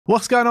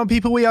What's going on,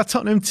 people? We are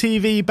Tottenham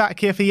TV,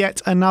 back here for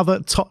yet another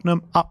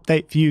Tottenham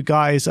update for you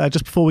guys.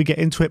 Just before we get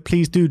into it,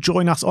 please do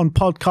join us on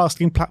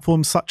podcasting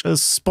platforms such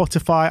as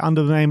Spotify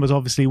under the name as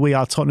obviously We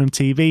Are Tottenham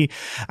TV,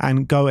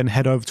 and go and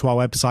head over to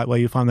our website where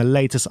you'll find the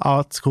latest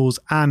articles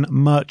and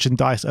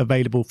merchandise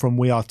available from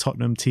We Are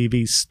Tottenham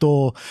TV's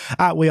store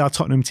at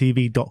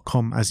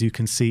WeAreTottenhamTV.com, as you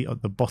can see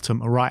at the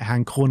bottom right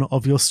hand corner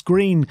of your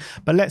screen.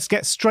 But let's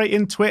get straight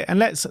into it and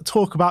let's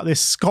talk about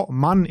this Scott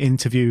Munn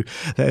interview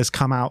that has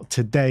come out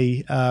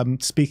today.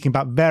 Speaking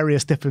about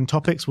various different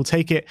topics. We'll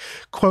take it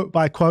quote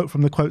by quote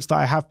from the quotes that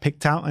I have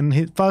picked out.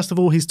 And first of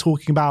all, he's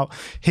talking about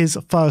his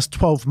first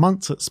 12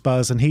 months at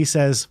Spurs. And he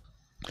says,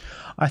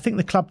 I think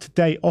the club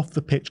today off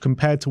the pitch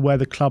compared to where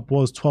the club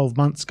was 12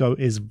 months ago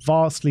is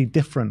vastly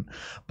different.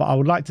 But I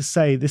would like to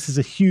say this is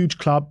a huge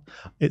club.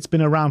 It's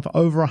been around for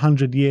over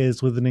 100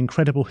 years with an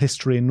incredible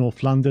history in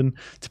North London.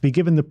 To be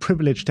given the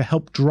privilege to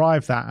help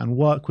drive that and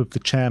work with the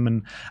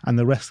chairman and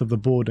the rest of the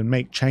board and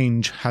make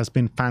change has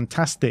been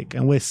fantastic.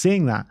 And we're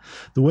seeing that.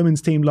 The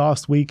women's team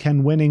last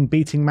weekend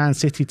beating Man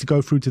City to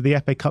go through to the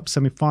FA Cup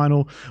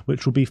semi-final,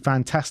 which will be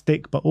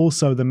fantastic. But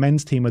also the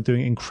men's team are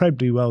doing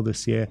incredibly well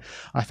this year.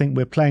 I think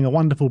we're playing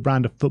a wonderful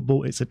brand of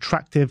football. It's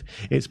attractive.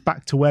 It's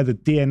back to where the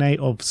DNA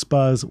of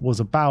Spurs was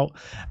about,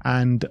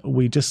 and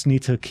we just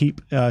need to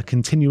keep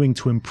continuing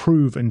to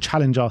improve and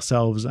challenge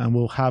ourselves, and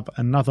we'll have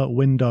another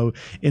window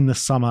in the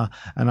summer,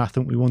 and I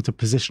think we want to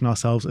position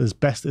ourselves as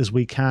best as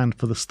we can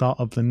for the start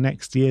of the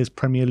next year's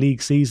Premier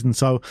League season.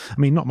 So, I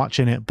mean, not much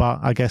in it, but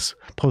I guess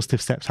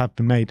positive steps have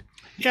been made.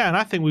 Yeah, and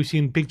I think we've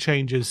seen big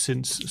changes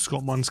since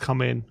Scott Munn's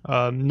come in,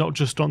 not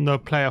just on the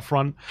player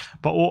front,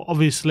 but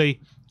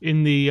obviously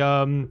in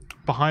the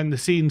behind the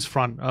scenes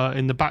front,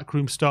 in the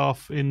backroom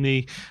staff, in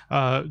the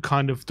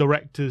kind of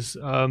directors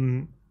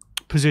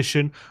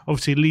position.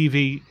 Obviously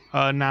Levy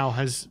now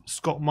has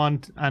Scott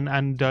Munn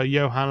and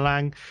Johan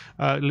Lange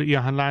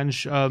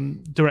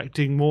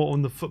directing more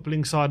on the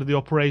footballing side of the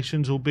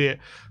operations, albeit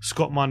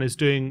Scott Munn is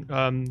doing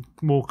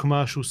more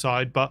commercial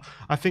side. But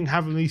I think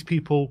having these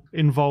people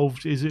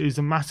involved is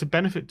a massive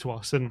benefit to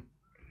us, and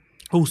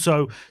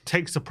also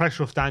takes the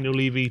pressure off Daniel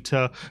Levy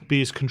to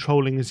be as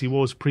controlling as he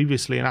was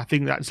previously. And I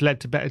think that's led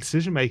to better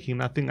decision making.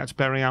 And I think that's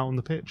bearing out on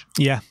the pitch.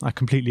 Yeah, I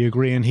completely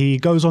agree. And he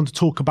goes on to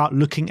talk about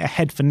looking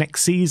ahead for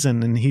next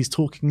season. And he's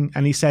talking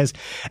and he says,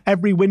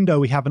 every window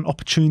we have an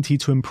opportunity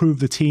to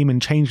improve the team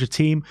and change the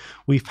team.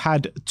 We've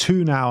had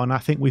two now, and I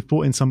think we've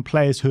brought in some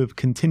players who have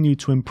continued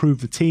to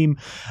improve the team.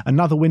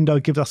 Another window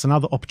gives us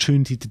another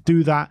opportunity to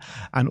do that,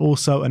 and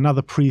also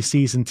another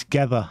pre-season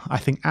together. I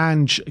think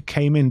Ange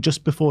came in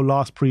just before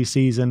last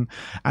pre-season,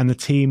 and the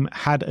team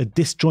had a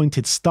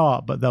disjointed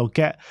start, but they'll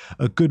get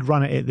a good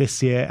run at it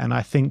this year, and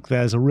I think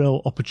there's a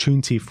real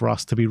opportunity for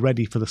us to be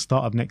ready for the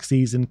start of next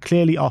season.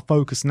 Clearly our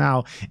focus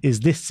now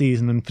is this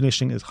season and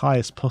finishing as high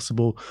as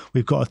possible.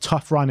 We've got a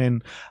tough run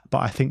in,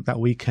 but I think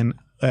that we can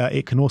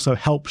it can also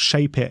help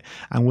shape it,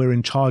 and we're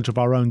in charge of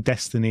our own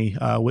destiny,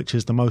 which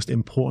is the most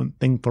important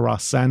thing for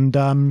us. And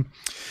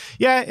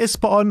yeah, it's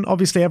spot on.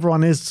 Obviously,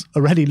 everyone is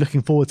already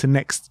looking forward to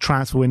next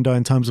transfer window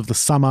in terms of the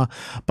summer.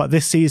 But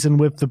this season,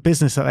 with the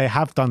business that they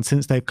have done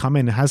since they've come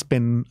in, it has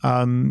been,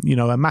 you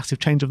know, a massive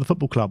change of the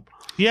football club.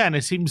 Yeah, and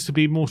it seems to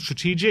be more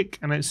strategic,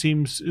 and it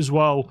seems as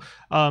well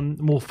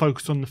more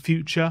focused on the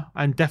future,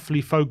 and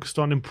definitely focused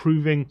on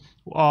improving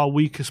our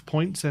weakest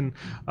points, and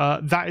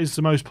that is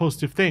the most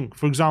positive thing.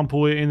 For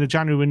example, in the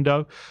January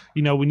window,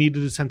 you know, we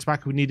needed a centre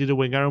back, we needed a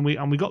winger,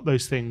 and we got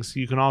those things.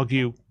 You can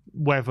argue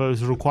whether it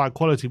was a required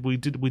quality, but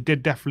we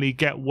did definitely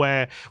get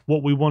what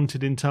we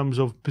wanted in terms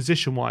of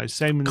position wise.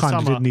 Same in the summer.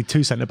 Kind of did need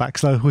two centre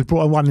backs, though. We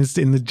brought one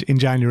in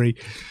January.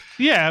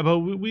 Yeah, but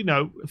we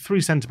know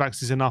 3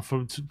 centre-backs is enough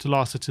to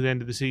last us to the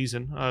end of the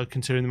season,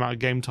 considering the amount of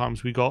game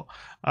times we got.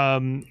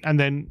 And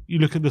then you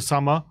look at the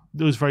summer,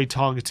 it was very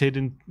targeted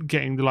in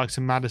getting the likes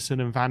of Maddison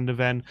and Van der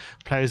Ven,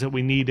 players that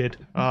we needed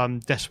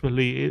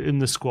desperately in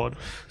the squad.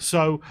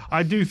 So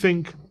I do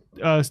think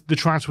the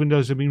transfer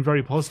windows have been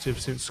very positive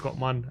since Scott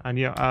Munn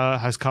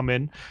has come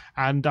in,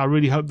 and I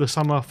really hope the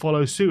summer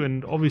follows suit.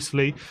 And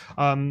obviously,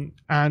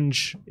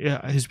 Ange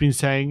has been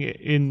saying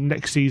in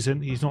next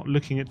season he's not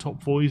looking at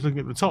top 4, he's looking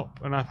at the top,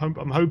 and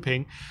I'm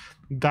hoping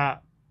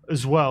that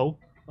as well.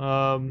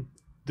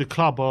 The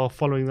club are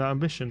following that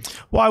ambition.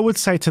 What I would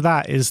say to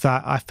that is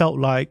that I felt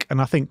like,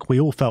 and I think we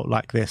all felt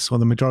like this, or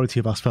the majority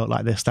of us felt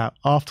like this, that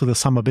after the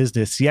summer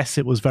business, yes,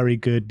 it was very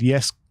good.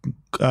 Yes,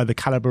 the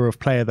caliber of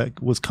player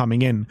that was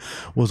coming in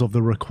was of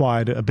the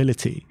required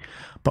ability,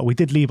 but we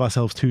did leave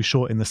ourselves too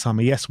short in the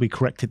summer. Yes, we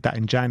corrected that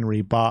in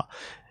January, but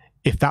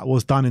if that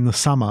was done in the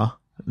summer,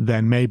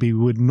 then maybe we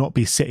would not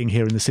be sitting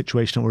here in the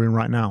situation that we're in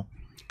right now.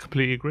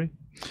 Completely agree.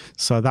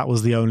 So that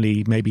was the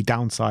only maybe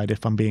downside,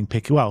 if I'm being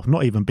picky. Well,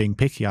 not even being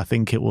picky. I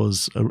think it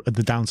was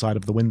the downside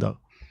of the window.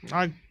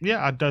 I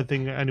don't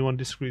think anyone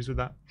disagrees with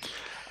that.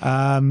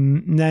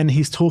 Then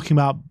he's talking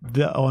about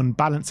on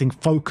balancing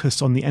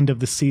focus on the end of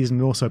the season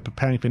and also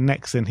preparing for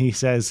next. And he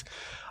says,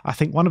 I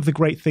think one of the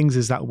great things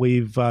is that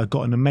we've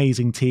got an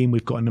amazing team.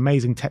 We've got an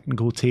amazing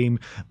technical team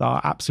that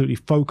are absolutely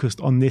focused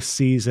on this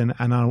season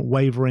and are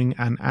wavering,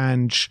 and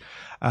Ange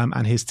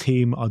and his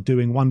team are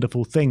doing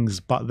wonderful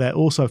things, but they're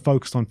also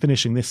focused on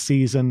finishing this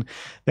season.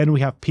 Then we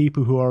have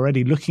people who are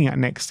already looking at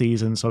next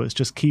season. So it's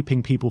just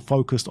keeping people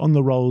focused on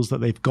the roles that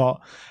they've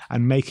got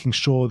and making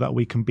sure that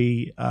we can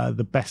be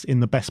the best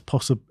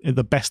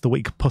that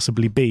we could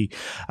possibly be.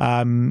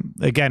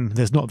 Again,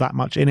 there's not that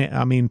much in it.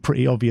 I mean,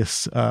 pretty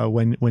obvious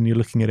when you're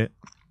looking at it.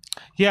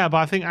 Yeah, but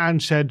I think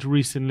Ange said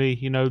recently,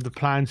 the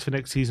plans for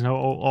next season are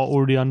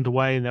already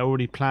underway and they're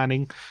already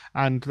planning,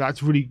 and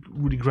that's really,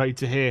 really great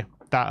to hear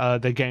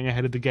that they're getting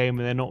ahead of the game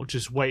and they're not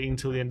just waiting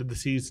till the end of the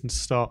season to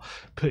start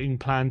putting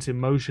plans in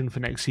motion for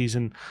next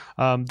season.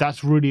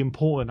 That's really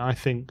important, I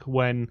think,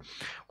 when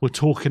we're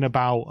talking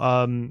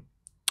about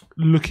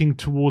looking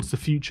towards the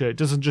future. It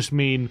doesn't just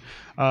mean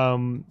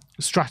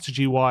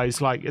strategy wise,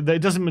 like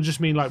it doesn't just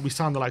mean like we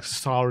sound like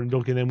Star and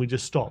Dog and then we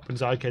just stop and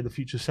say, okay, the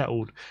future's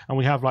settled and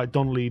we have like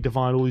Donnelly,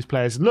 Devine, all these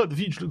players and look, the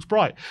future looks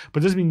bright.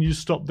 But it doesn't mean you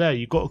just stop there.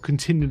 You've got to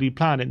continually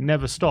plan. It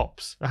never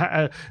stops.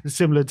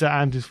 Similar to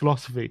Andy's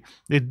philosophy,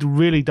 it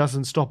really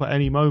doesn't stop at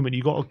any moment.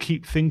 You've got to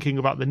keep thinking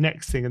about the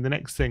next thing and the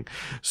next thing.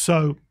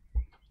 So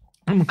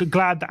I'm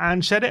glad that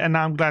Ange said it, and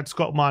now I'm glad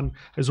Scott Munn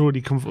was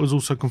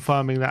also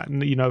confirming that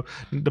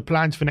the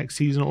plans for next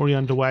season are already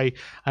underway,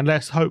 and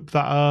let's hope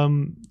that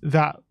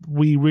that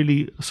we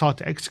really start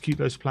to execute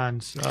those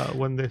plans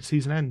when the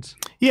season ends.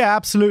 Yeah,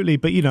 absolutely.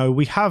 But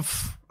we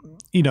have.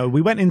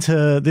 We went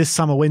into this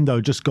summer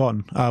window just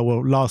gone,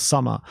 last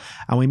summer,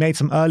 and we made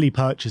some early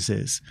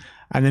purchases.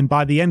 And then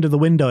by the end of the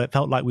window, it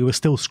felt like we were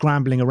still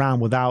scrambling around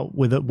without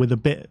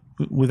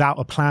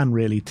a plan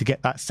really to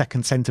get that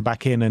second centre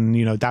back in. And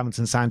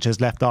Davinson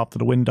Sanchez left after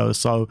the window,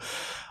 so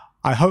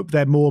I hope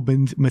they're more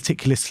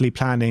meticulously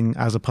planning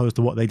as opposed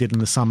to what they did in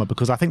the summer,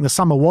 because I think the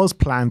summer was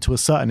planned to a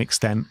certain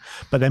extent,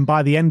 but then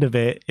by the end of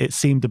it, it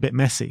seemed a bit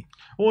messy.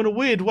 Well, in a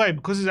weird way,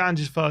 because it's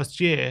Ange's first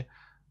year,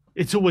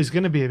 it's always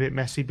going to be a bit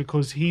messy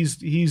because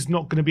he's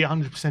not going to be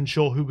 100%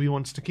 sure who he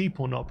wants to keep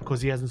or not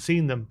because he hasn't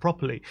seen them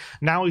properly.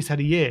 Now he's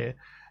had a year,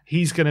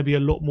 he's going to be a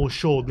lot more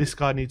sure this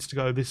guy needs to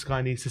go, this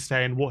guy needs to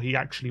stay, and what he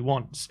actually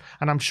wants.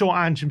 And I'm sure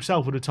Ange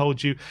himself would have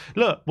told you,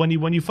 look, when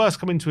you first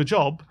come into a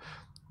job,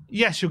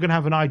 yes, you're going to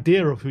have an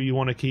idea of who you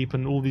want to keep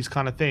and all these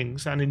kind of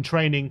things. And in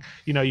training,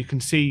 you can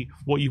see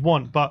what you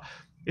want, but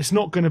it's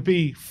not going to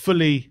be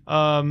fully...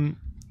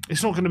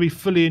 it's not going to be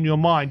fully in your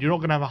mind. You're not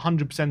going to have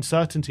 100%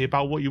 certainty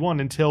about what you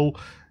want until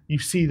you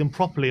see them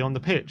properly on the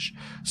pitch.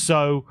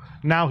 So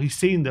now he's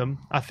seen them.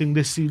 I think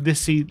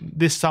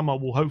this summer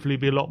will hopefully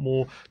be a lot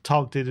more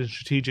targeted and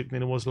strategic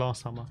than it was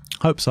last summer.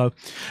 Hope so.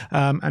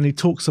 And he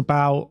talks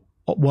about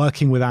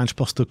working with Ange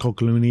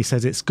Postecoglou, and he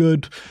says it's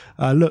good.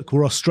 Look,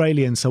 we're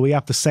Australian, so we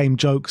have the same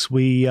jokes.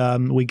 We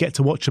get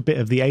to watch a bit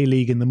of the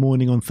A-League in the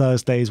morning on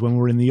Thursdays when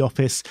we're in the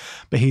office.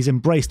 But he's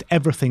embraced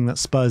everything that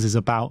Spurs is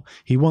about.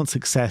 He wants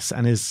success,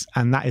 and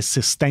that is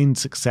sustained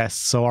success.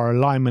 So our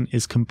alignment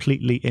is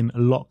completely in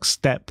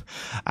lockstep,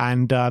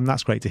 and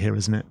that's great to hear,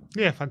 isn't it?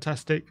 Yeah,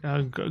 fantastic.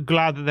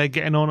 Glad that they're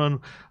getting on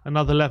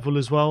another level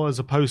as well, as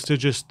opposed to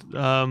just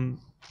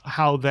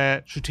how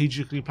they're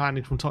strategically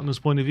planning from Tottenham's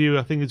point of view.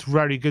 I think it's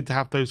very good to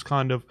have those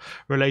kind of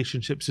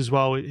relationships as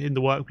well in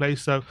the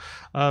workplace. So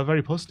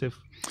very positive.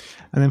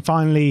 And then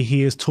finally,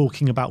 he is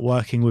talking about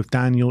working with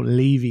Daniel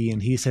Levy,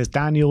 and he says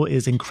Daniel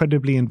is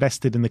incredibly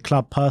invested in the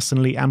club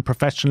personally and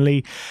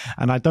professionally,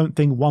 and I don't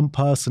think one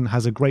person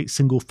has a great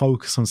single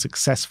focus on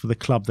success for the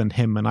club than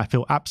him, and I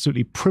feel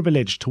absolutely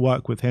privileged to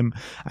work with him,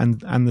 and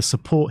the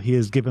support he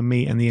has given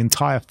me and the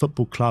entire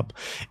football club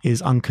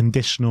is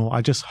unconditional.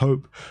 I just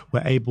hope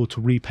we're able to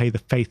repay the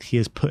faith he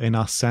has put in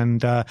us,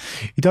 and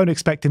you don't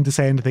expect him to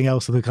say anything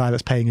else to the guy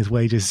that's paying his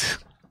wages.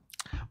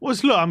 Well,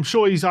 look, I'm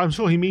sure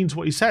he means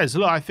what he says.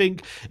 Look, I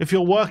think if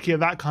you're working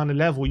at that kind of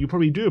level, you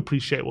probably do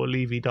appreciate what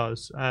Levy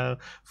does,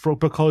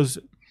 because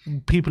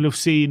people have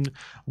seen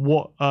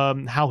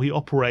how he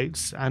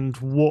operates and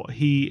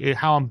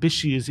how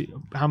ambitious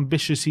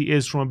he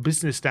is from a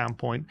business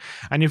standpoint.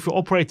 And if you're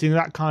operating at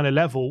that kind of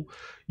level,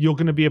 you're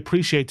going to be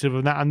appreciative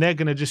of that, and they're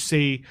going to just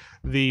see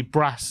the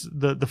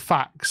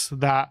facts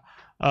that.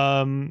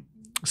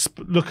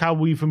 Look how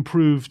we've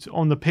improved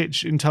on the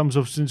pitch in terms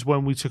of since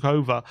when we took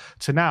over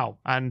to now,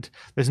 and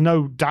there's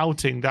no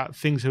doubting that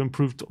things have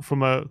improved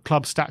from a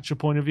club stature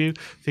point of view.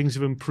 Things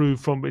have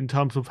improved in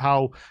terms of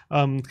how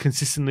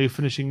consistently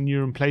finishing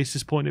European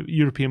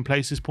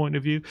places point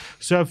of view.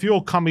 So if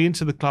you're coming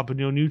into the club and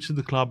you're new to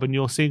the club and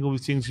you're seeing all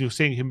these things, you're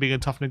seeing him being a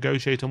tough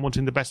negotiator and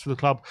wanting the best for the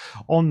club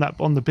on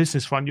the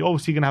business front, you're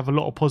obviously going to have a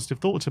lot of positive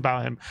thoughts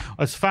about him.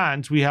 As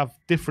fans, we have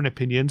different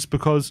opinions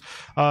because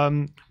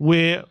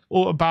we're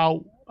all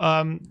about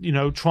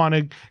trying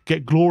to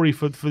get glory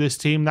for this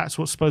team. That's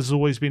what Spurs has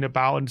always been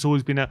about, and it's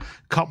always been a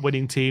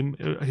cup-winning team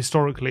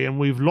historically, and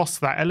we've lost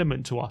that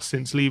element to us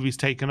since Levy's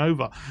taken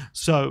over.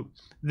 So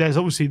there's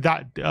obviously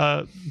that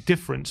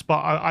difference. But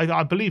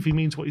I believe he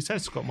means what he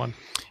says, Scott Munn.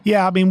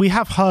 Yeah, I mean, we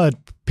have heard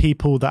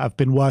people that have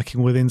been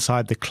working with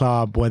inside the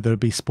club, whether it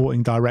be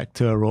sporting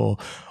director or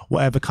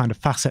whatever kind of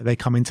facet they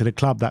come into the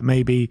club, that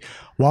maybe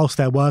whilst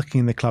they're working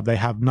in the club, they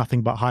have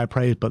nothing but high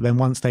praise. But then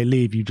once they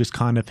leave, you just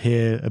kind of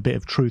hear a bit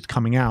of truth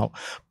coming out.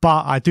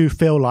 But I do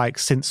feel like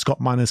since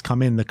Scott Munn has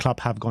come in, the club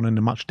have gone in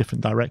a much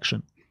different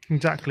direction.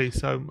 Exactly.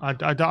 So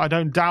I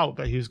don't doubt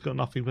that he's got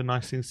nothing but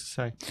nice things to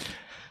say.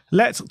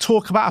 Let's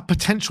talk about a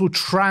potential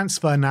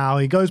transfer now.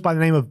 He goes by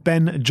the name of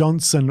Ben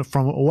Johnson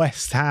from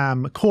West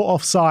Ham. Caught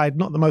offside,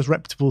 not the most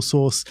reputable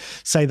source,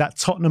 say that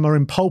Tottenham are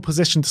in pole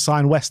position to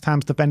sign West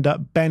Ham's defender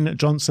Ben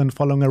Johnson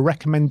following a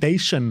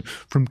recommendation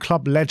from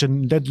club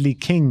legend Ledley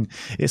King.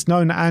 It's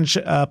known that Ange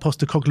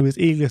Postecoglou is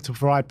eager to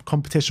provide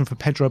competition for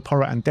Pedro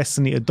Porro and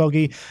Destiny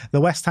Udogie.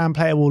 The West Ham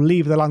player will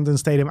leave the London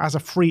Stadium as a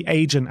free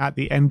agent at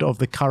the end of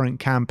the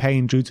current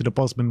campaign due to the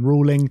Bosman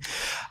ruling.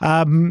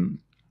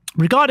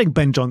 Regarding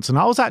Ben Johnson,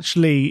 I was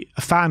actually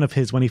a fan of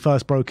his when he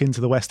first broke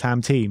into the West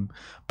Ham team.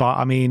 But,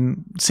 I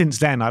mean, since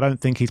then, I don't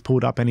think he's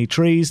pulled up any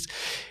trees.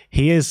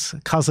 He is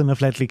cousin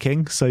of Ledley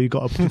King, so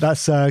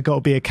that's got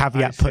to be a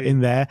caveat put in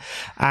there.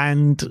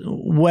 And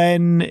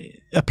when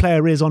a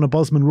player is on a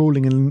Bosman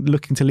ruling and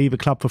looking to leave a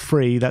club for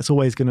free, that's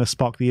always going to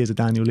spark the ears of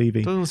Daniel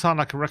Levy. Doesn't sound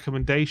like a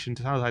recommendation. It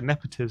sounds like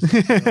nepotism.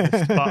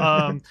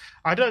 But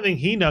I don't think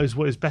he knows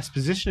what his best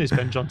position is,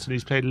 Ben Johnson.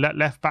 He's played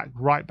left back,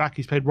 right back.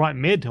 He's played right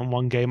mid on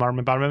one game. I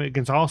remember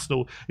against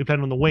Arsenal, he played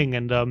on the wing,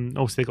 and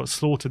obviously they got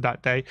slaughtered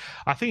that day.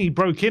 I think he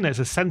broke in as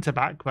a centre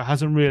back, but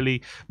hasn't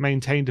really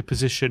maintained a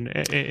position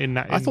in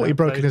that. I thought he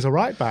broke in as a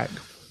right back.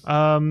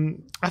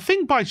 I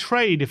think by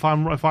trade, if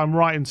I'm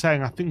right in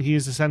saying, I think he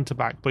is a centre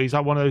back, but he's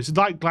like one of those,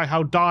 like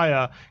how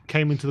Dyer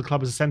came into the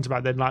club as a centre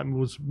back, then like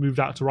was moved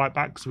out to right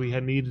back, so we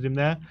had needed him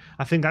there.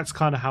 I think that's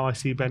kind of how I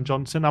see Ben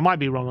Johnson. I might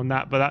be wrong on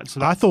that, but that's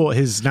I thought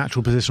his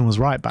natural position was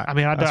right back. I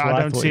mean, I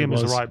don't see him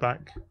as a right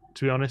back,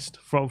 to be honest.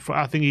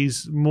 I think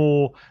he's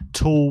more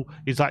tall.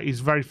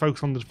 He's very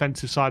focused on the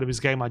defensive side of his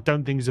game. I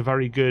don't think he's a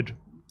very good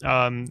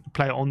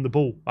player on the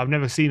ball. I've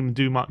never seen him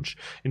do much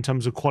in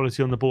terms of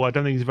quality on the ball. I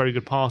don't think he's a very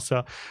good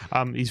passer.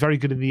 He's very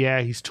good in the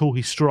air. He's tall.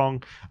 He's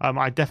strong.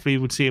 I definitely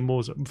would see him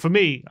more. For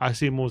me, I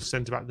see him more as a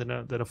centre back than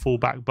a full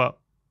back. But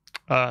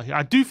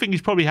I do think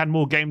he's probably had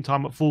more game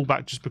time at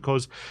fullback just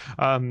because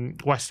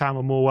West Ham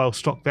are more well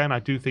stocked then. I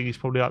do think he's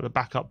probably like the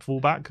backup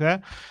fullback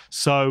there.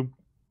 So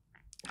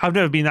I've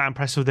never been that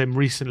impressed with him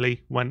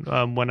recently when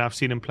I've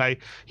seen him play.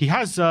 He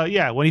has,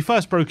 when he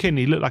first broke in,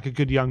 he looked like a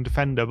good young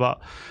defender,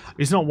 but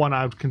it's not one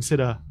I would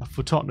consider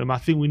for Tottenham. I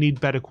think we need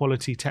better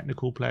quality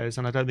technical players,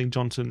 and I don't think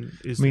Johnson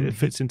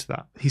fits into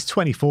that. He's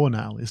 24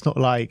 now. It's not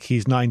like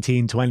he's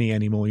 19, 20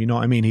 anymore. You know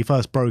what I mean? He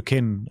first broke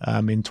in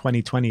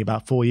 2020,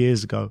 about 4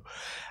 years ago,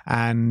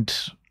 and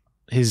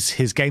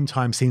his game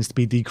time seems to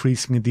be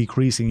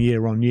decreasing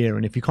year on year.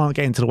 And if you can't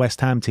get into the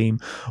West Ham team,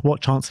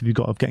 what chance have you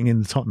got of getting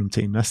in the Tottenham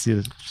team? That's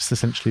just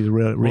essentially the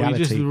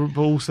reality.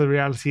 But also the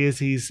reality is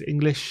he's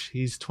English.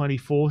 He's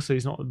 24, so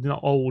he's not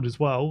old as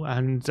well,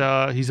 and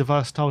he's a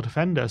versatile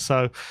defender.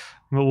 So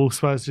will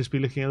Spurs just be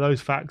looking at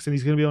those facts, and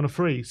he's going to be on a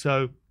free?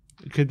 So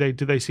do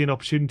they see an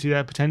opportunity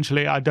there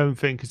potentially? I don't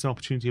think it's an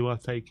opportunity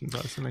worth taking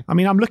personally. I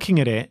mean, I'm looking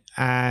at it,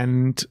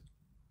 and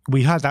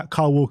we had that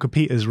Kyle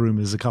Walker-Peters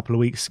rumours a couple of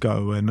weeks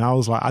ago, and I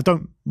was like, I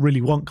don't really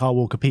want Kyle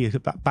Walker-Peters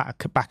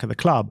back at the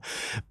club.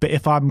 But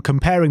if I'm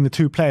comparing the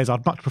two players,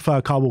 I'd much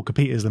prefer Kyle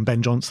Walker-Peters than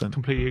Ben Johnson.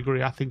 Completely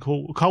agree. I think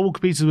Kyle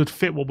Walker-Peters would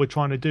fit what we're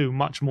trying to do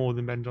much more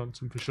than Ben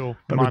Johnson, for sure.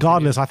 But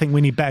regardless, I think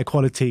we need better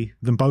quality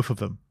than both of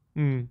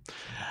them.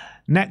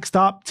 Next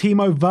up,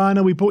 Timo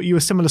Werner. We brought you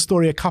a similar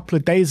story a couple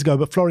of days ago,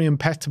 but Florian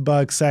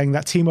Petterberg saying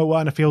that Timo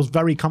Werner feels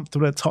very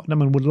comfortable at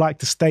Tottenham and would like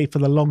to stay for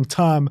the long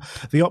term.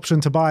 The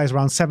option to buy is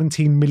around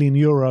 17 million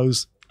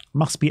euros.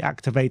 Must be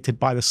activated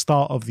by the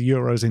start of the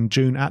Euros in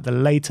June at the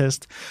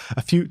latest.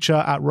 A future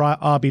at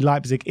RB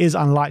Leipzig is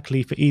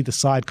unlikely for either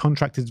side.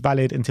 Contract is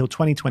valid until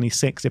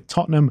 2026. If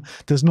Tottenham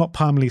does not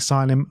permanently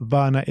sign him,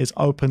 Werner is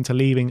open to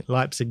leaving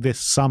Leipzig this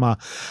summer.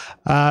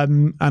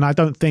 And I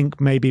don't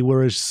think maybe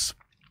we're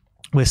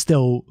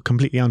still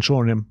completely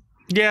unsure on him.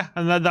 Yeah,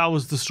 and that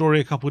was the story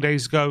a couple of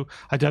days ago.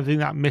 I don't think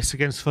that miss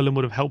against Fulham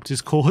would have helped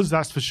his cause,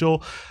 that's for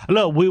sure.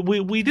 Look,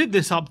 we did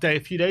this update a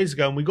few days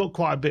ago, and we got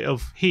quite a bit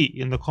of heat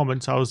in the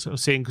comments I was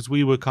seeing, because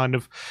we were kind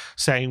of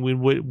saying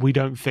we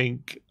don't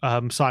think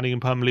signing him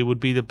permanently would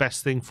be the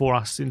best thing for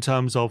us in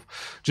terms of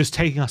just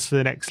taking us to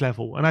the next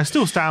level. And I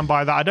still stand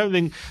by that. I don't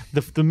think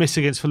the miss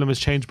against Fulham has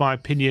changed my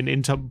opinion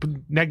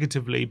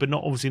negatively, but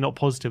obviously not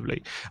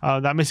positively.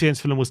 That miss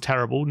against Fulham was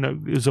terrible. No,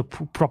 it was a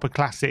proper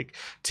classic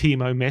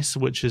Timo miss,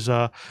 which is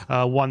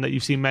one that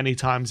you've seen many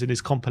times in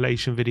his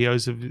compilation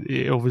videos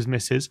of his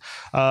misses.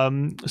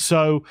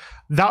 So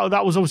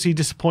that was obviously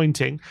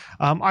disappointing.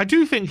 I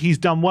do think he's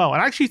done well,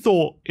 and I actually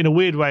thought in a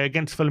weird way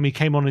against Fulham he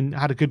came on and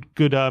had a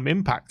good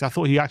impact. I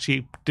thought he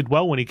actually did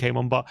well when he came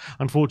on, but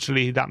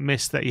unfortunately that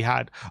miss that he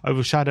had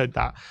overshadowed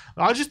that.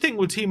 I just think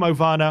with Timo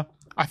Werner,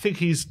 I think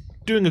he's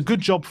doing a good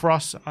job for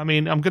us. I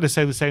mean, I'm going to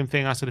say the same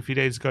thing I said a few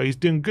days ago. He's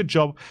doing a good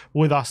job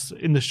with us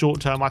in the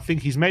short term. I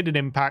think he's made an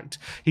impact.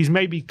 He's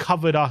maybe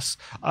covered us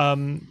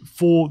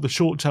for the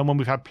short term when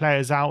we've had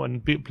players out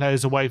and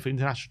players away for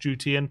international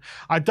duty. And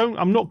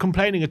I'm not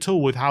complaining at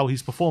all with how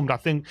he's performed. I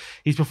think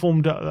he's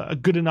performed at a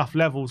good enough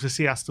level to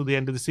see us till the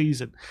end of the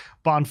season.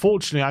 But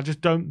unfortunately, I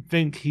just don't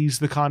think he's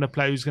the kind of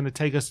player who's going to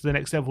take us to the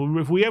next level.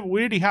 If we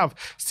really have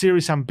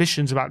serious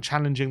ambitions about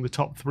challenging the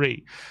top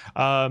three,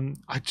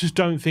 I just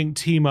don't think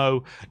Timo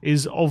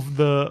is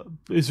the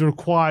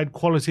required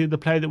quality of the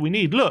player that we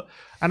need. Look,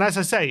 and as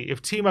I say,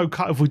 if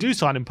we do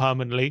sign him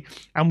permanently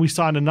and we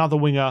sign another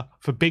winger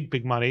for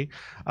big money,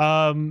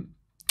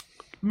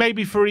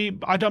 maybe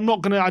I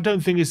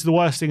don't think it's the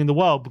worst thing in the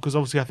world, because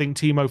obviously I think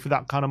Timo for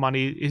that kind of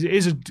money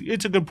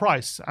it's a good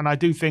price, and I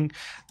do think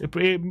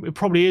it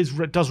probably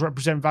does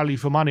represent value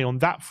for money on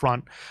that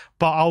front.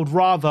 But I would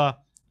rather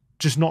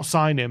just not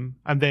sign him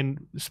and then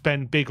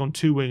spend big on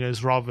two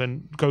wingers rather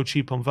than go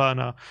cheap on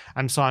Werner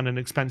and sign an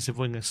expensive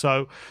winger.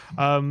 So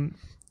I'm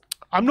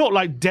not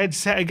like dead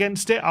set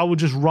against it. I would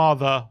just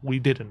rather we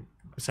didn't.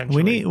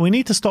 Essentially, we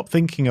need to stop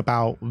thinking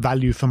about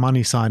value for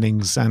money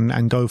signings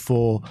and go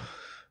for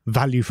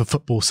value for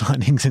football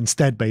signings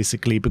instead,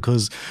 basically,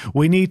 because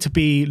we need to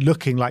be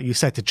looking, like you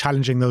said, to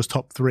challenging those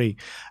top three.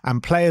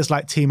 And players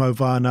like Timo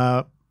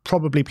Werner,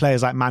 probably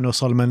players like Manuel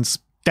Solomons,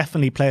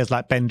 definitely players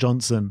like Ben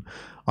Johnson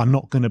are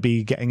not going to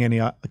be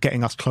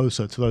getting us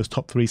closer to those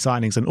top three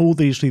signings. And all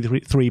these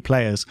three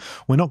players,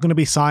 we're not going to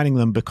be signing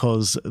them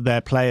because they're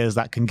players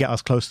that can get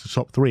us close to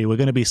top three. We're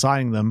going to be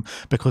signing them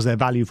because they're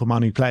value for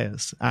money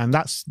players. And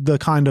that's the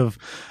kind of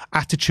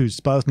attitude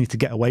Spurs need to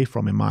get away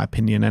from, in my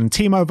opinion. And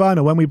Timo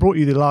Werner, when we brought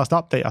you the last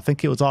update, I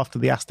think it was after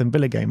the Aston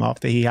Villa game,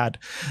 after he had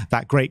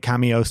that great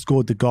cameo,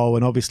 scored the goal,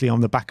 and obviously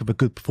on the back of a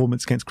good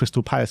performance against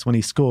Crystal Palace when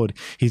he scored,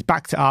 he's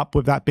backed it up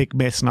with that big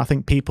miss. And I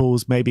think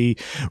people's maybe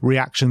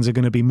reactions are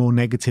going to be more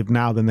negative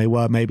now than they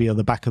were maybe on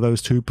the back of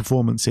those two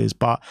performances.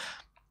 But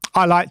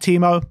I like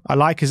Timo, I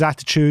like his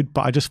attitude,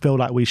 but I just feel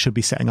like we should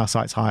be setting our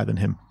sights higher than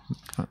him.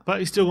 But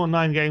he's still got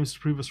 9 games to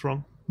prove us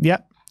wrong.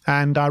 Yep,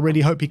 and I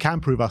really hope he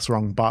can prove us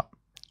wrong, but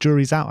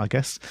jury's out, I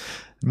guess.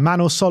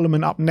 Manuel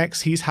Solomon up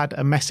next. He's had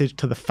a message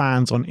to the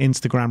fans on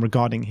Instagram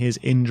regarding his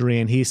injury,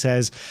 and he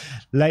says,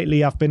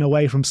 lately I've been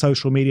away from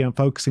social media and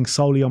focusing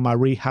solely on my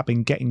rehab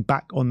and getting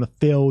back on the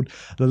field.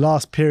 The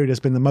last period has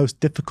been the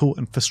most difficult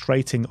and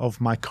frustrating of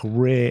my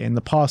career. In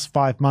the past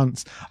 5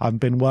 months,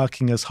 I've been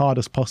working as hard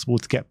as possible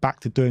to get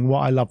back to doing what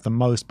I love the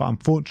most, but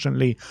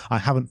unfortunately, I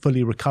haven't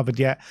fully recovered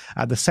yet.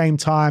 At the same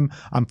time,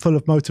 I'm full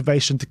of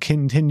motivation to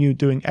continue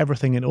doing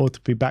everything in order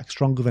to be back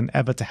stronger than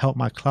ever to help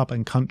my club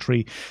and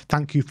country.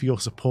 Thank you for your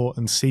support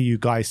and see you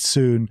guys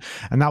soon.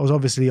 And that was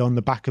obviously on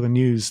the back of the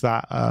news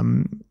that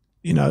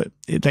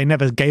they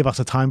never gave us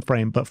a time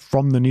frame, but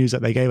from the news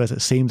that they gave us,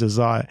 it seems as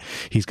though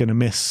he's going to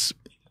miss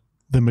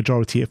the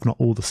majority, if not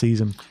all, the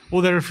season.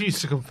 Well, they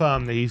refused to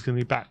confirm that he's going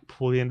to be back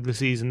before the end of the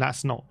season.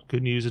 That's not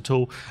good news at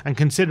all. And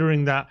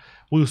considering that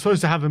we were supposed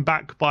to have him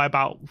back by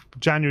about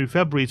January,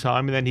 February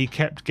time, and then he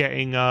kept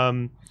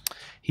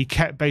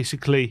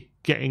basically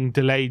getting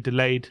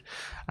delayed,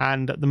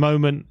 and at the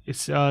moment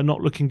it's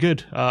not looking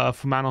good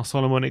for Manuel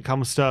Solomon when it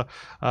comes to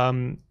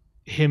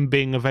him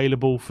being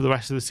available for the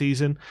rest of the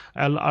season.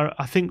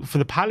 I think for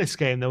the Palace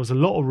game there was a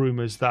lot of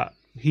rumours that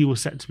he was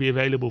set to be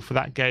available for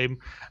that game,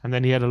 and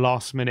then he had a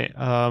last minute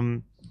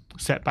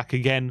setback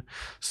again.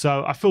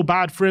 So I feel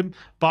bad for him,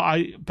 but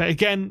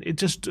again it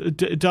does.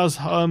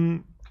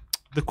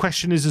 The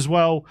question is as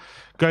well,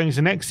 going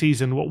into next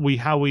season,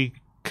 how we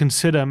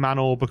consider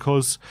Manuel,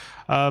 because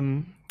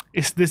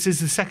this is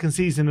the second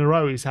season in a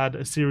row he's had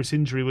a serious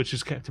injury which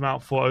has kept him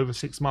out for over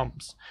 6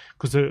 months.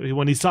 Because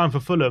when he signed for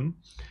Fulham,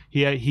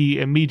 he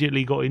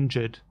immediately got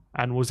injured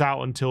and was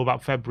out until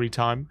about February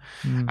time.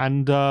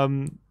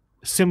 And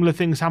similar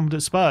things happened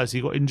at Spurs. He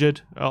got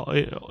injured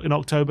in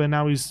October, and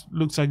now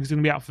looks like he's going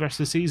to be out for the rest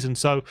of the season.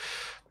 So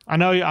I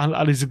know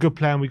he's a good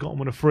player and we got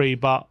him on a free,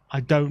 but I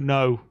don't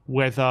know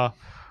whether...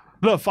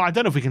 Look, I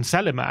don't know if we can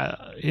sell him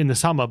in the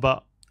summer,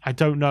 but I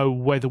don't know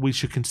whether we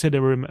should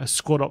consider him a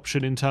squad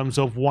option in terms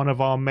of one of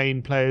our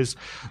main players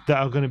that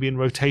are going to be in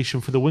rotation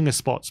for the winger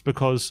spots,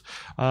 because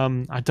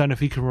I don't know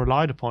if he can be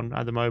relied upon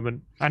at the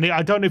moment. And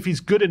I don't know if he's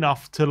good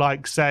enough to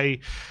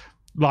say,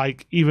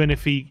 even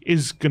if he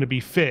is going to be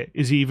fit,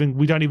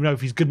 we don't even know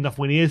if he's good enough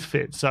when he is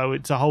fit. So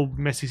it's a whole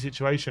messy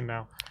situation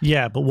now.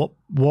 Yeah, but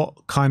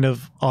what kind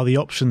of are the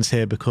options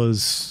here?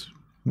 Because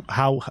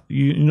no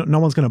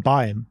one's going to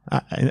buy him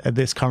at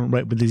this current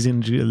rate with these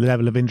the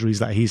level of injuries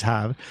that he's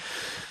had.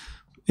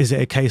 Is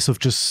it a case of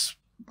just,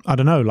 I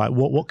don't know,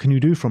 what can you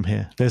do from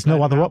here? There's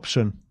no other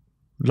option.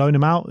 Loan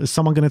him out? Is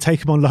someone going to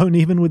take him on loan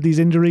even with these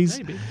injuries?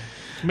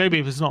 Maybe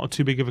if it's not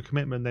too big of a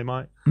commitment, they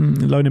might.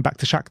 Loan him back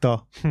to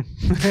Shakhtar.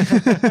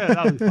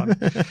 That would be fun.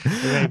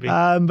 Maybe.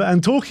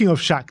 And talking of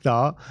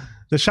Shakhtar,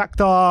 The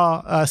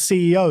Shakhtar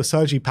CEO,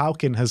 Sergei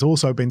Palkin, has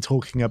also been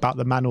talking about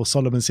the Manor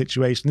Solomon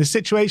situation. This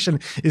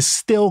situation is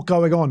still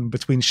going on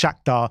between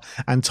Shakhtar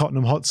and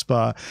Tottenham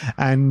Hotspur.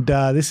 And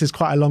this is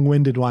quite a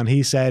long-winded one.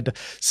 He said,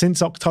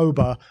 since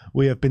October,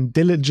 we have been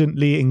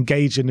diligently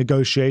engaged in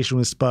negotiation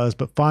with Spurs,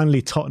 but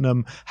finally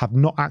Tottenham have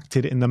not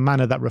acted in the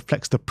manner that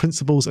reflects the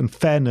principles and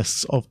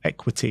fairness of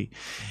equity.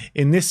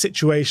 In this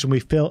situation,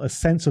 we feel a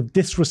sense of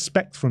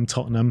disrespect from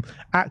Tottenham.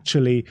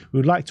 Actually, we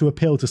would like to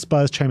appeal to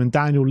Spurs chairman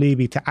Daniel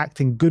Levy to act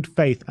in good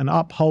faith and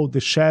uphold the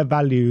shared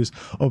values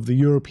of the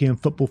European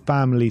football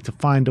family to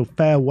find a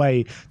fair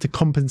way to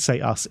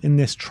compensate us in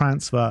this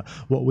transfer,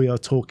 what we are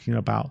talking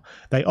about.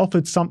 They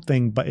offered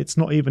something, but it's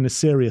not even as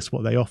serious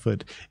what they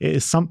offered. It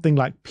is something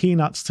like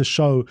peanuts to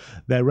show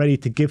they're ready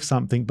to give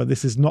something, but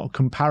this is not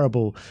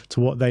comparable to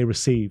what they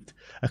received.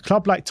 A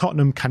club like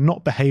Tottenham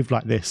cannot behave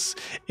like this.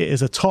 It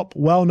is a top,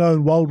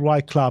 well-known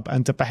worldwide club,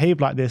 and to behave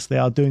like this, they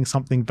are doing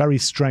something very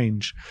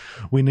strange.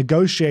 We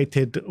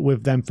negotiated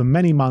with them for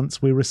many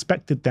months. We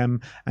respected them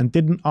and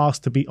didn't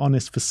ask to be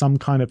honest for some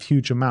kind of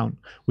huge amount.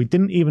 We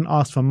didn't even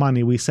ask for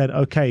money. We said,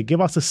 okay, give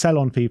us a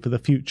sell-on fee for the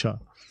future.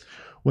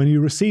 When you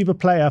receive a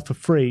player for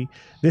free,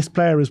 this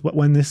player is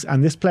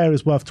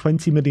worth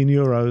 20 million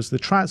euros. The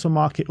transfer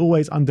market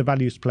always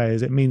undervalues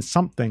players. It means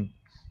something.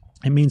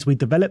 It means we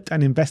developed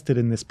and invested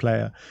in this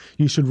player.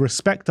 You should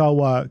respect our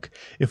work.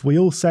 If we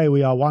all say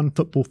we are one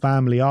football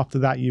family, after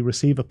that you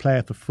receive a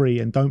player for free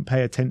and don't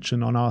pay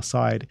attention on our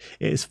side.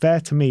 It is fair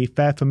for me,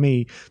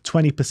 20%,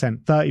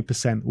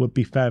 30% would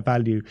be fair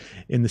value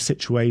in the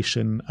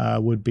situation,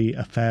 would be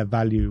a fair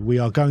value. We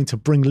are going to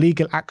bring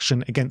legal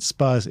action against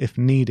Spurs if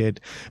needed.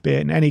 But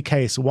in any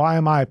case, why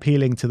am I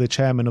appealing to the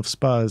chairman of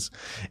Spurs?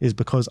 Is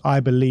because I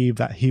believe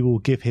that he will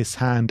give his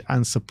hand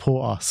and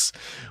support us.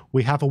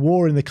 We have a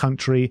war in the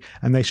country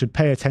and they should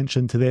pay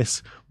attention to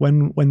this.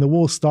 When the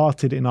war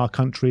started in our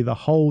country, the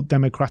whole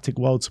democratic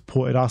world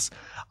supported us.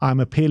 I'm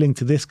appealing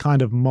to this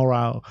kind of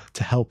morale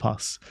to help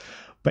us.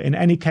 But in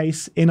any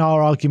case, in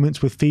our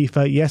arguments with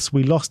FIFA, yes,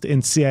 we lost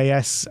in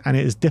CAS and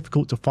it is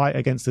difficult to fight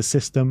against the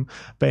system.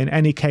 But in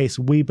any case,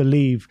 we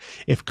believe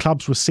if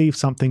clubs receive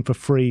something for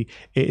free,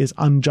 it is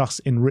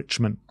unjust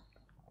enrichment.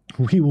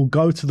 We will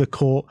go to the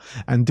court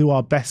and do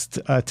our best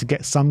to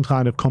get some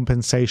kind of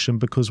compensation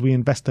because we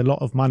invest a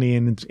lot of money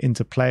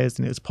into players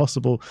and it's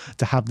possible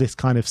to have this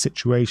kind of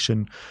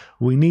situation.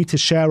 We need to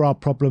share our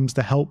problems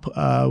to help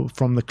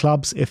from the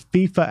clubs. If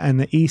FIFA and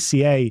the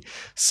ECA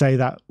say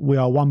that we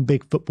are one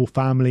big football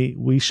family,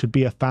 we should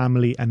be a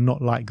family and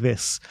not like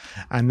this.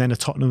 And then a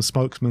Tottenham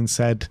spokesman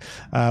said,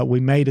 we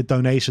made a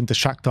donation to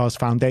Shakhtar's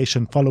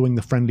foundation following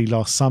the friendly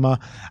last summer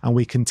and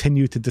we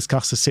continue to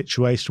discuss the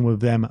situation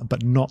with them,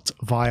 but not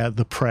via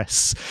the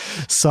press.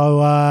 So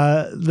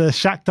the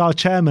Shakhtar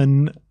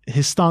chairman,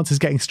 his stance is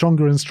getting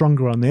stronger and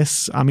stronger on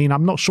this. I mean,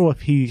 I'm not sure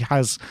if he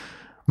has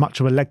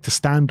much of a leg to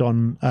stand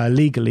on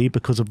legally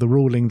because of the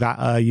ruling that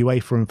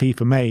UEFA and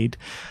FIFA made,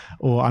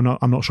 or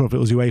I'm not sure if it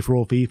was UEFA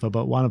or FIFA,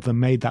 but one of them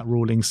made that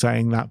ruling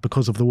saying that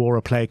because of the war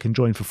a player can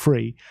join for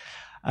free.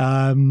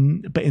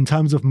 But in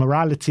terms of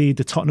morality,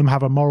 do Tottenham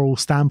have a moral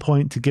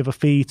standpoint to give a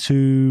fee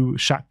to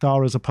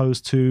Shakhtar as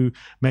opposed to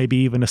maybe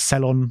even a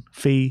sell-on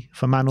fee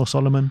for Manor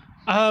Solomon?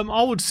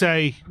 I would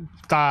say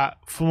that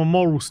from a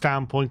moral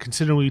standpoint,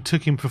 considering we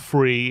took him for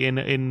free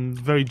in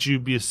very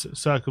dubious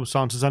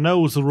circumstances, I know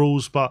it was the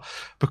rules, but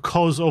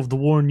because of the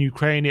war in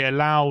Ukraine, it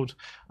allowed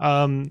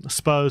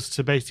Spurs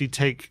to basically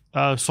take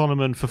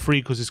Solomon for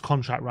free because his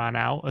contract ran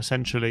out,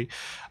 essentially,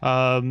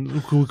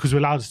 because we're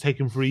allowed to take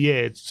him for a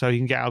year so he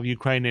can get out of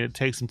Ukraine and it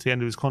takes him to the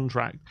end of his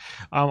contract.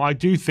 I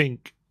do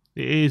think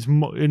it is,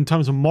 in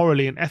terms of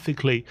morally and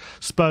ethically,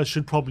 Spurs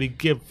should probably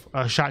give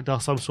Shakhtar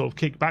some sort of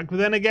kickback. But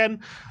then again,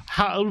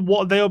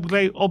 what are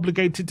they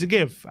obligated to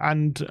give?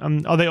 And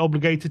are they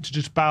obligated to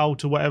just bow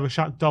to whatever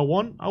Shakhtar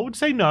want? I would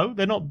say no,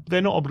 they're not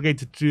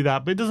obligated to do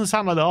that. But it doesn't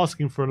sound like they're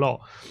asking for a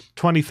lot.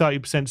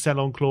 20-30%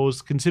 sell-on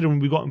clause, considering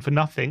we got him for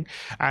nothing,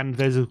 and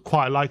there's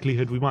quite a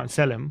likelihood we might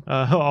sell him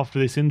after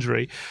this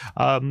injury.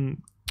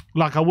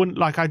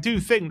 I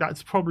do think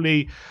that's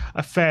probably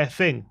a fair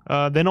thing.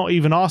 They're not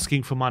even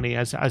asking for money,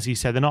 as he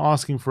said. They're not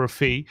asking for a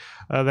fee.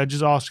 They're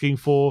just asking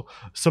for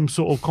some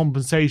sort of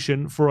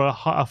compensation for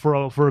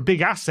a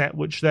big asset,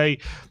 which they,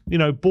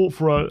 bought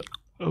for a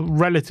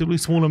relatively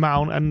small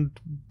amount, and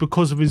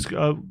because of his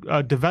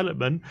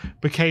development,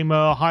 became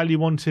a highly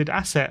wanted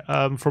asset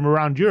from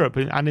around Europe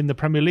and in the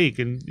Premier League.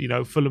 And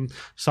Fulham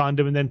signed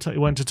him, and then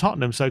went to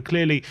Tottenham. So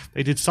clearly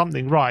they did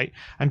something right.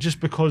 And just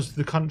because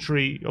the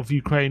country of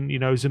Ukraine,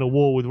 is in a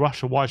war with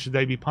Russia, why should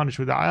they be punished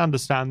with that? I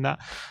understand that.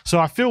 So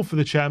I feel for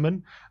the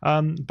chairman,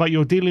 but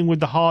you're dealing with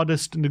the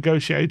hardest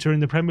negotiator in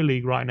the Premier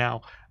League right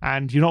now.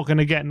 And you're not going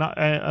to get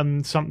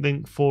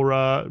something for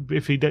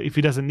if he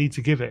doesn't need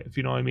to give it, if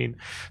you know what I mean.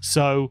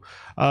 So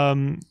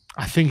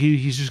I think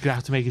he's just going to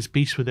have to make his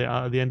peace with it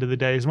at the end of the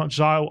day. As much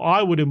as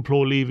I would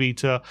implore Levy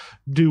to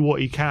do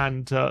what he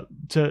can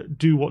to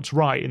do what's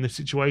right in the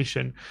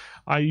situation,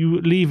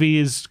 Levy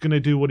is going to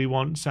do what he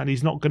wants, and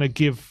he's not going to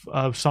give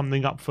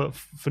something up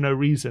for no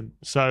reason.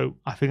 So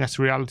I think that's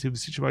the reality of the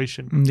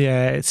situation.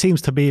 Yeah, it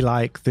seems to be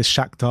like this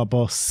Shakhtar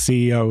boss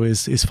CEO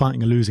is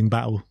fighting a losing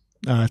battle,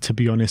 to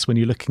be honest, when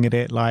you're looking at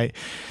it. Like,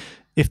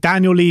 if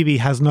Daniel Levy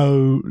has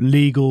no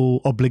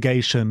legal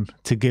obligation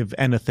to give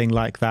anything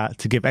like that,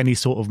 to give any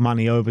sort of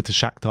money over to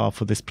Shakhtar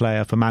for this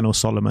player, for Manor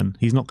Solomon,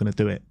 he's not going to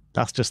do it.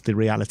 That's just the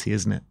reality,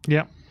 isn't it?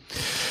 Yeah.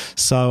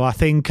 So I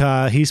think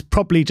he's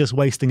probably just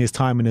wasting his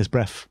time and his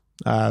breath,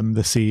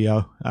 the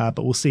CEO.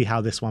 But we'll see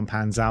how this one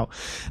pans out.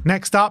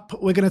 Next up,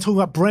 we're going to talk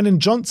about Brennan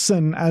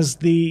Johnson, as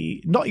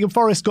the Nottingham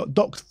Forest got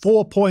docked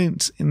 4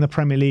 points in the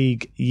Premier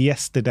League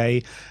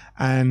yesterday.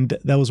 And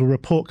there was a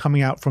report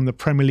coming out from the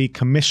Premier League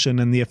Commission,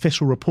 and the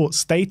official report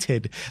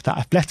stated that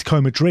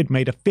Atletico Madrid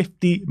made a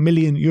 €50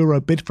 million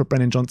bid for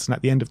Brennan Johnson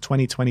at the end of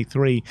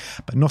 2023,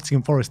 but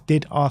Nottingham Forest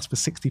did ask for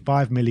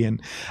 £65 million.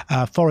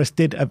 Forest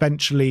did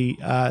eventually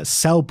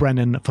sell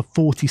Brennan for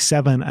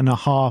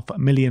 £47.5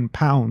 million,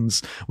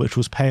 which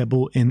was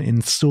payable in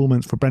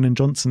instalments for Brennan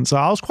Johnson. So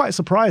I was quite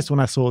surprised when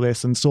I saw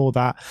this and saw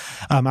that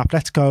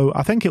Atletico,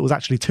 I think it was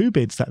actually 2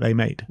 bids that they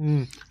made.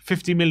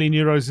 €50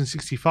 million and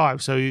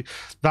 65. So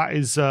that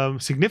is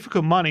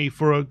significant money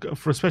for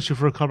especially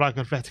for a club like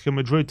Atletico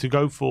Madrid to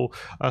go for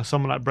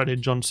someone like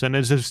Brennan Johnson.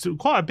 There's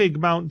quite a big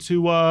amount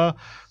to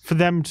for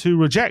them to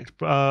reject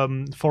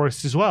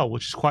Forest as well,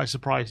 which is quite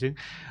surprising.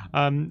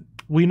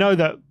 We know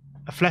that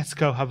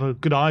Atletico have a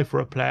good eye for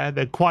a player.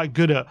 They're quite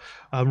good at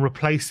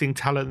replacing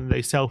talent that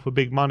they sell for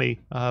big money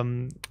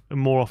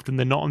more often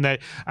than not.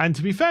 And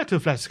to be fair to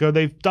Atletico,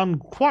 they've done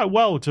quite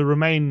well to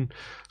remain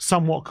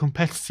somewhat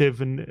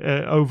competitive and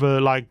over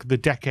like the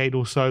decade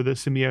or so that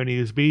Simeone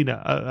has been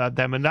at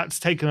them, and that's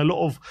taken a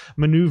lot of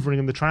manoeuvring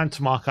in the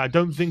transfer market. I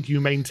don't think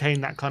you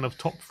maintain that kind of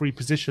top 3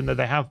 position that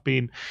they have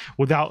been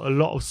without a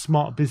lot of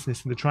smart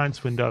business in the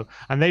transfer window,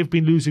 and they've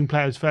been losing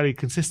players fairly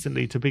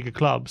consistently to bigger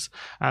clubs,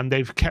 and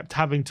they've kept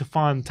having to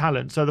find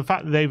talent. So the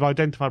fact that they've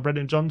identified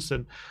Brennan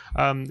Johnson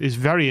is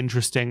very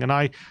interesting, and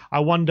I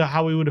wonder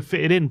how he would have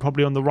fitted in,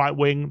 probably on the right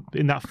wing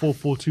in that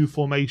 4-4-2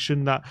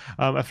 formation that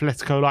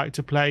Atletico like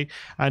to play.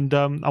 And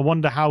I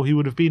wonder how he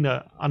would have been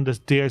under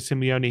Diego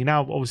Simeone.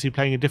 Now, obviously,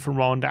 playing a different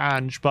role under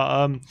Ange.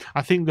 But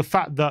I think the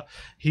fact that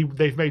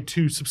they've made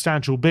 2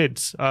 substantial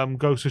bids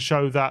goes to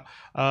show that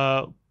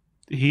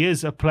he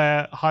is a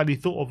player highly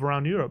thought of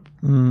around Europe,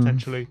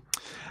 potentially.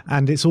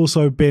 And it's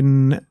also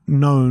been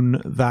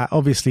known that,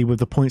 obviously, with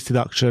the points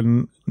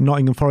deduction,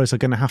 Nottingham Forest are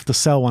going to have to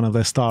sell one of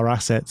their star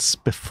assets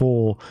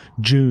before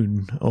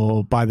June,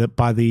 or by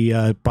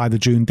the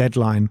June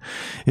deadline.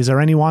 Is there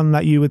anyone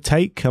that you would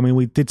take? I mean,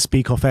 we did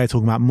speak off air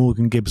talking about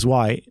Morgan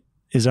Gibbs-White.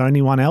 Is there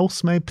anyone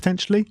else, maybe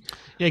potentially?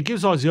 Yeah,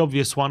 Gibbs-White's the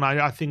obvious one.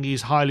 I think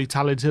he's highly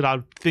talented.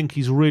 I think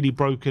he's really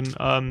broken,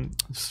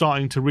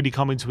 starting to really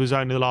come into his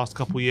own in the last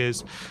couple of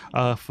years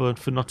for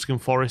Nottingham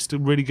Forest. A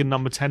really good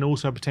number 10,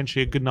 also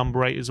potentially a good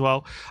number 8 as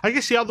well. I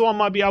guess the other one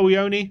might be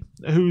Awioni,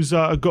 who's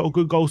got a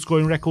good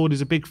goal-scoring record,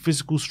 is a big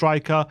physical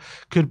striker.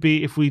 Could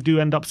be, if we do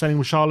end up selling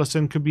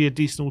Richarlison, could be a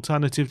decent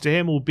alternative to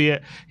him,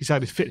 albeit he's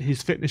had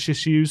his fitness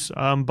issues.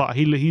 But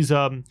he's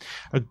a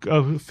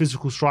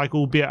physical striker,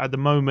 albeit at the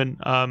moment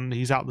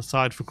he's out the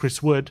side for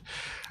Chris Wood.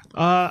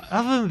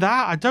 Other than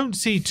that, I don't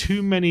see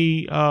too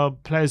many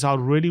players I'd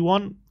really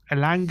want.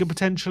 Elanga,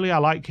 potentially. I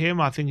like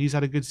him. I think he's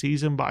had a good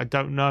season, but I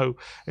don't know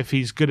if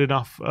he's good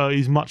enough.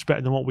 He's much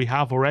better than what we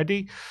have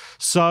already.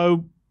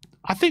 So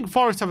I think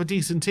Forest have a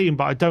decent team,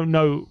 but I don't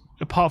know,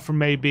 apart from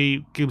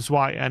maybe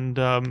Gibbs-White and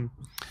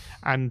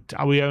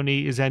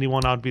Awioni, is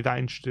anyone I'd be that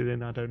interested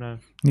in? I don't know.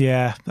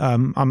 Yeah,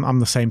 I'm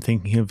the same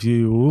thinking of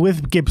you.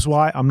 With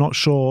Gibbs-White, I'm not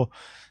sure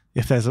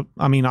if there's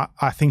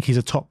I think he's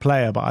a top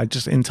player, but I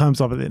just, in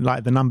terms of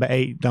like the number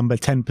 8, number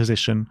 10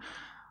 position,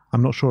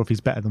 I'm not sure if he's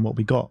better than what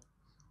we got.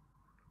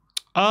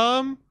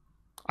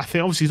 I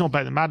think obviously he's not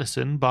better than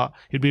Maddison, but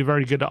he'd be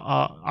very good.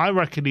 I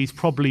reckon he's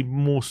probably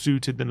more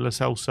suited than Lo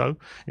Celso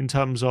in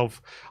terms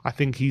of, I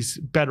think he's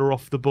better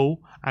off the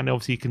ball, and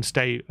obviously he can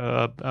stay.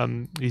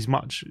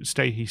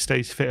 He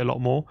stays fit a lot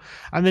more.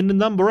 And then the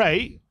number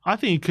 8, I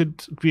think he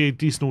could be a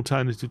decent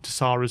alternative to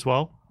Sarr as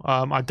well.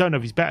 I don't know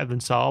if he's better than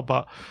Sarr,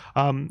 but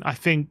I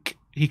think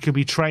he could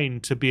be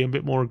trained to be a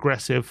bit more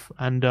aggressive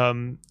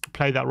and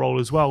play that role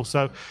as well.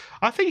 So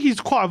I think he's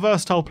quite a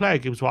versatile player,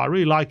 Gibbs-White. I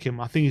really like him.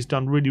 I think he's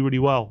done really, really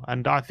well.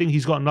 And I think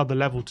he's got another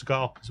level to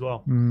go up as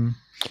well.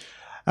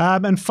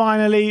 And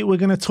finally, we're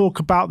going to talk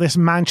about this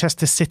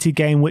Manchester City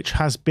game, which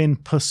has been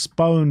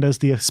postponed, as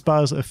the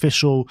Spurs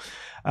official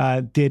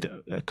did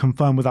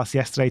confirm with us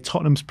yesterday.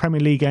 Tottenham's Premier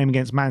League game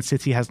against Man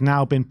City has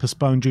now been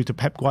postponed due to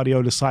Pep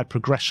Guardiola's side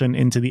progression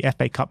into the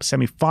FA Cup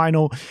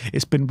semi-final.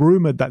 It's been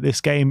rumoured that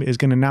this game is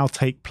going to now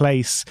take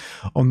place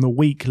on the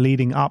week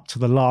leading up to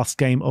the last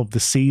game of the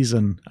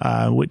season,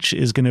 which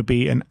is going to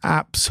be an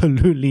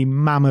absolutely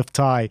mammoth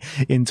tie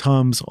in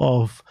terms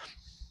of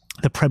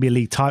the Premier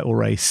League title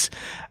race.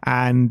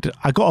 And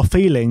I got a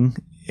feeling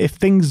if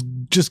things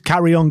just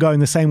carry on going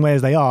the same way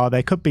as they are,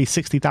 there could be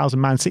 60,000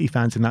 Man City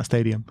fans in that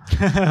stadium.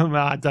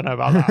 I don't know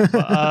about that.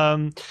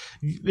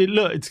 But,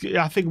 look,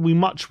 I think we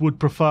much would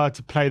prefer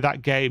to play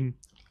that game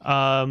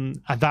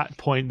at that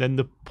point than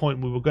the point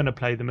we were going to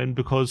play them in,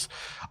 because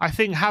I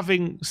think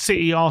having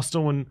City,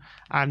 Arsenal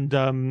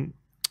and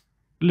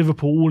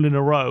Liverpool all in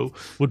a row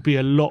would be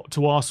a lot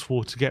to ask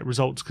for to get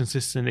results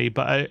consistently.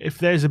 But if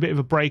there's a bit of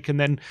a break, and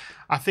then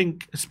I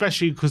think,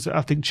 especially because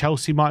I think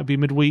Chelsea might be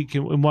midweek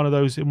in one of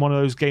those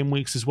game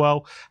weeks as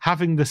well,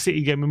 having the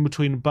City game in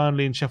between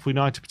Burnley and Sheffield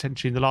United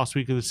potentially in the last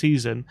week of the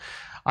season,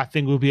 I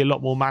think will be a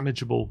lot more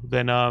manageable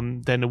than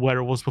where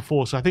it was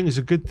before. So I think it's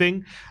a good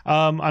thing.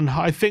 And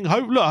I think,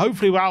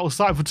 hopefully we're out of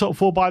sight for top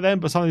 4 by then,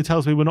 but something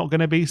tells me we're not going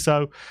to be.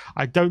 So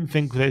I don't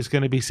think there's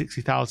going to be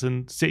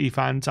 60,000 City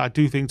fans. I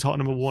do think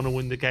Tottenham will want to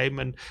win the game,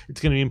 and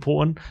it's going to be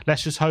important.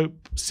 Let's just hope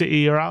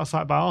City are out of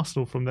sight by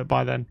Arsenal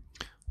by then.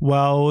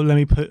 Well, let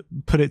me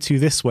put it to you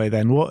this way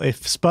then. What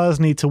if Spurs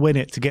need to win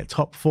it to get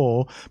top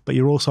 4, but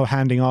you're also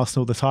handing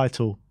Arsenal the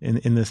title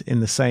in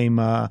the same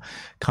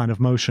kind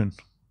of motion?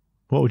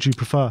 What would you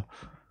prefer?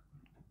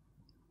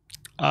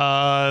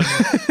 I'll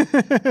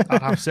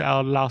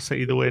allow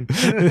City to win.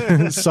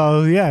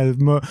 So yeah,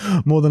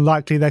 more than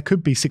likely there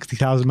could be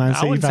 60,000 Man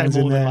City fans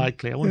in there. I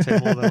wouldn't say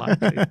more than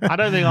likely. I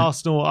don't think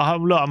Arsenal.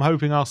 I'm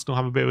hoping Arsenal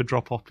have a bit of a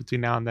drop off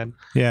between now and then.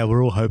 Yeah,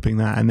 we're all hoping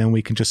that, and then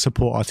we can just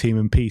support our team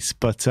in peace.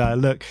 But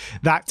look,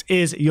 that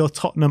is your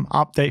Tottenham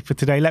update for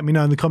today. Let me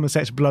know in the comment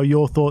section below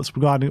your thoughts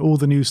regarding all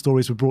the news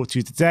stories we brought to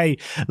you today.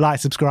 Like,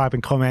 subscribe,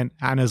 and comment.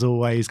 And as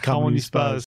always, come on, you Spurs.